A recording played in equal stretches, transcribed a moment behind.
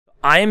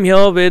I am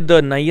here with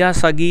Naiyya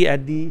Saggi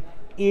at the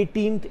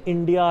 18th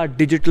India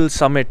Digital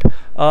Summit.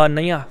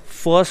 Naiyya,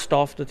 first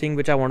off, the thing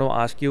which I want to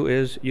ask you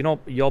is,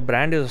 your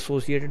brand is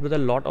associated with a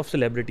lot of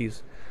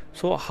celebrities.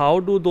 So how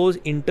do those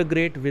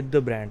integrate with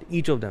the brand,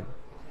 each of them?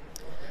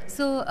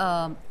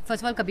 So,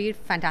 first of all, Kabir,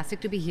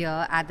 fantastic to be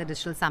here at the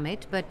Digital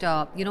Summit. But,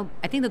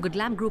 I think the Good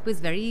Glamm Group is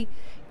very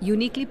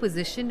uniquely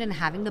positioned in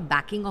having the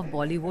backing of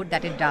Bollywood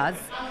that it does.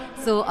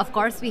 So, of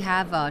course, we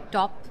have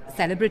top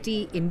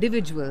celebrity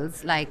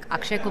individuals like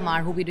Akshay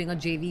Kumar, who we're doing a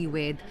JV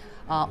with,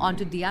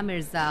 onto Dia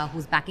Mirza,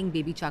 who's backing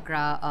Baby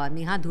Chakra,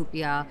 Neha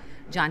Dhupia,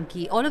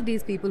 Janki, all of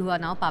these people who are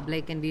now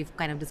public and we've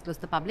kind of disclosed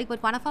the public.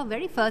 But one of our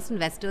very first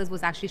investors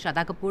was actually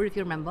Shraddha Kapoor, if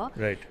you remember.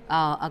 Right.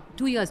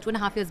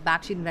 2.5 years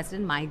back, she invested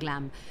in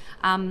MyGlam.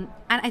 And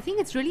I think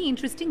it's really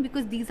interesting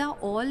because these are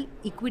all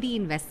equity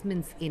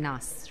investments in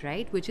us,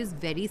 right? Which is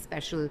very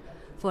special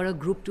for a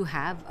group to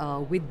have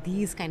with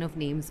these kind of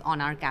names on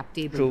our cap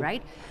table, True.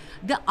 right?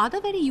 The other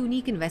very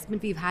unique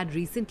investment we've had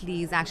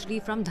recently is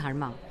actually from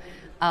Dharma.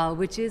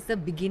 Which is the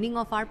beginning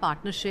of our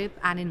partnership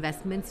and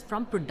investments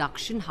from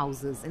production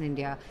houses in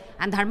India.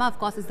 And Dharma, of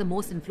course, is the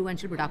most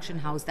influential production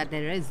house that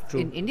there is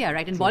in India,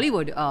 right? In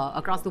Bollywood,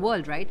 across the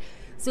world, right?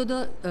 So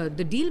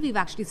the deal we've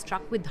actually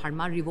struck with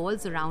Dharma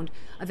revolves around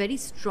a very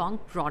strong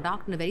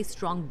product and a very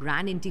strong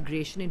brand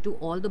integration into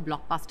all the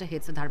blockbuster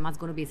hits that Dharma is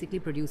going to basically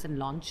produce and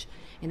launch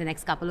in the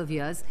next couple of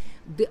years.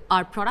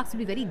 Our products will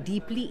be very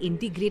deeply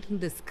integrated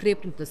into the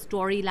script, into the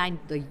storyline,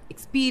 the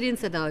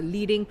experience that the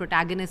leading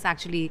protagonists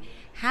actually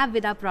have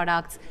with our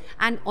products,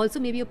 and also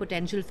maybe a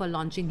potential for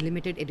launching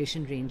limited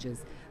edition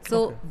ranges.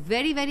 So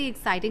very, very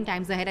exciting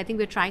times ahead. I think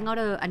we're trying out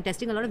and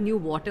testing a lot of new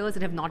waters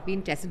that have not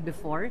been tested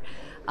before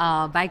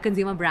by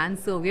consumer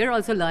brands. So we're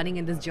also learning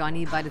in this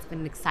journey, but it's been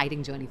an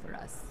exciting journey for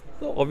us.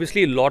 So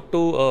obviously a lot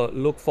to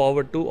look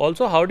forward to.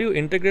 Also, how do you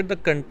integrate the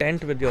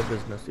content with your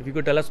business? If you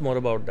could tell us more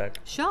about that.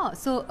 Sure.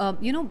 So,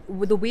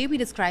 the way we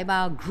describe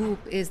our group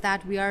is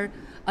that we are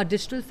a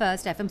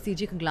digital-first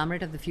FMCG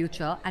conglomerate of the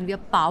future, and we are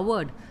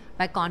powered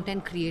by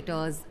content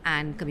creators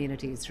and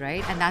communities,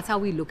 right? And that's how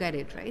we look at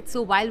it, right?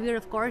 So while we're,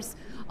 of course,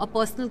 a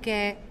personal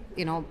care,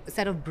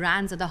 set of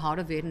brands at the heart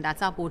of it, and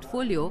that's our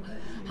portfolio,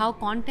 how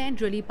content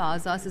really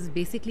powers us is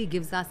basically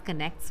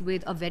connects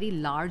with a very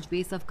large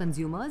base of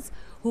consumers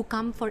who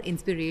come for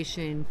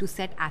inspiration, to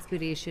set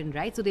aspiration,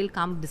 right? So they'll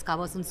come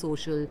discover us on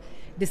social,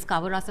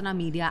 discover us on our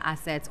media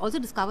assets, also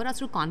discover us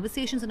through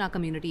conversations on our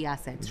community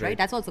assets, right?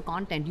 That's also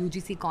content,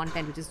 UGC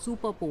content, which is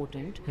super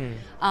potent.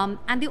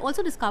 And they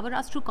also discover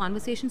us through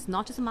conversations,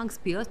 not just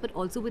amongst peers, but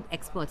also with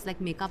experts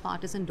like makeup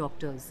artists and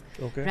doctors,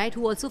 right?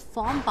 Who also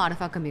form part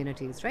of our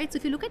communities, right? So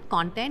if you look at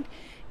content,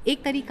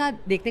 एक तरीका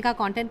देखने का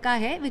content का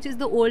है, which is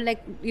the old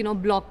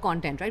blog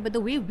content, right? But the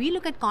way we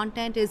look at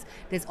content is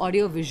there's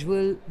audio,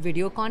 visual,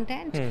 video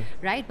content,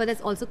 right? But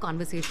there's also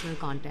conversational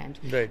content.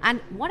 Right.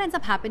 And what ends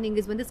up happening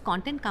is when this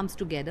content comes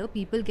together,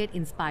 people get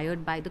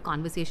inspired by the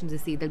conversations they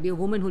see. There'll be a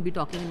woman who'll be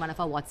talking in one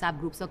of our WhatsApp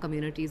groups or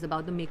communities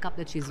about the makeup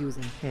that she's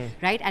using,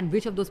 right? And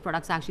which of those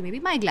products actually may be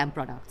MyGlam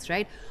products,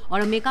 right?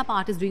 Or a makeup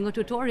artist doing a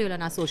tutorial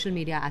on our social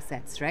media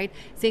assets, right?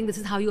 Saying this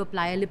is how you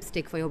apply a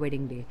lipstick for your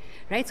wedding day,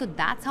 right? So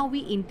that's how we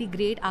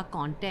integrate our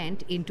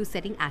content into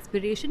setting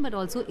aspiration, but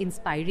also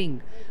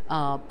inspiring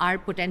our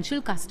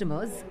potential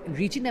customers,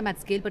 reaching them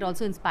at scale, but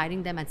also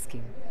inspiring them at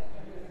scale.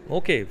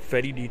 Okay,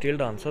 very detailed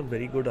answer,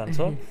 very good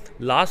answer.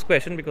 Last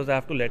question, because I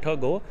have to let her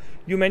go.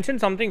 You mentioned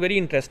something very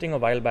interesting a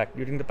while back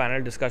during the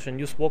panel discussion.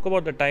 You spoke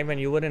about the time when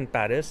you were in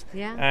Paris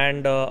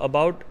and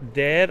about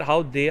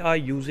how they are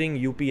using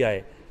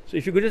UPI. So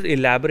if you could just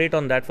elaborate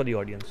on that for the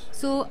audience.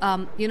 So,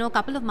 a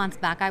couple of months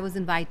back, I was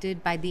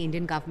invited by the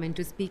Indian government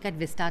to speak at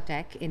Vista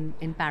Tech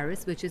in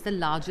Paris, which is the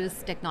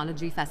largest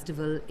technology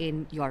festival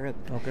in Europe.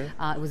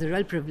 It was a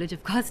real privilege,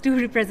 of course, to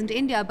represent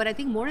India. But I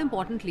think more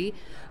importantly,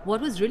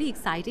 what was really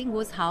exciting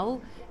was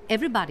how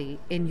everybody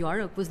in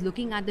Europe was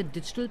looking at the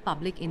digital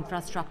public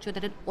infrastructure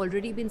that had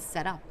already been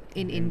set up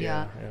in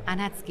India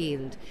and had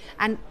scaled.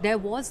 And there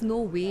is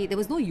no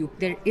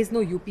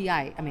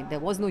UPI. I mean, there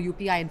was no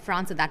UPI in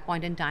France at that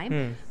point in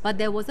time, but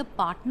there was a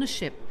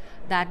partnership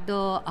that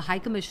the High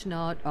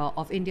Commissioner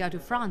of India to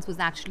France was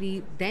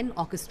actually then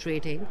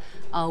orchestrating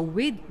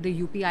with the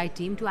UPI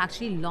team to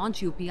actually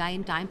launch UPI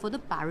in time for the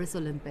Paris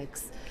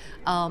Olympics.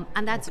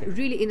 And that's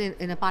really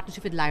in a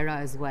partnership with Lyra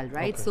as well,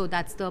 right? So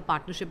that's the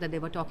partnership that they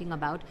were talking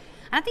about.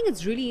 And I think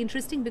it's really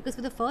interesting because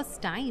for the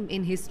first time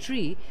in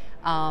history,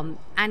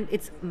 and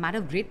it's a matter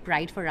of great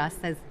pride for us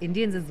as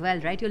Indians as well,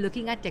 right? You're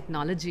looking at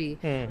technology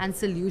and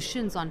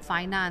solutions on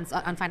finance,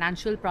 on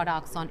financial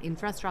products, on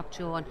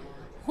infrastructure, on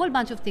whole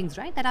bunch of things,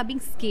 right, that are being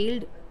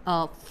scaled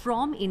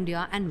from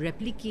India and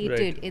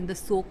replicated in the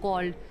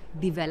so-called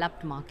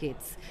developed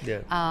markets.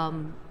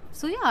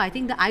 So yeah, I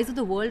think the eyes of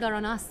the world are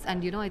on us,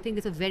 and I think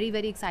it's a very,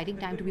 very exciting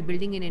time to be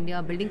building in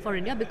India, building for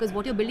India, because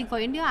what you're building for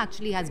India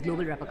actually has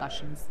global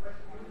repercussions.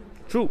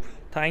 True.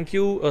 Thank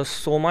you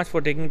so much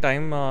for taking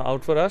time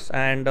out for us,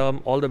 and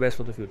all the best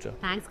for the future.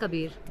 Thanks,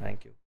 Kabir.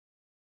 Thank you.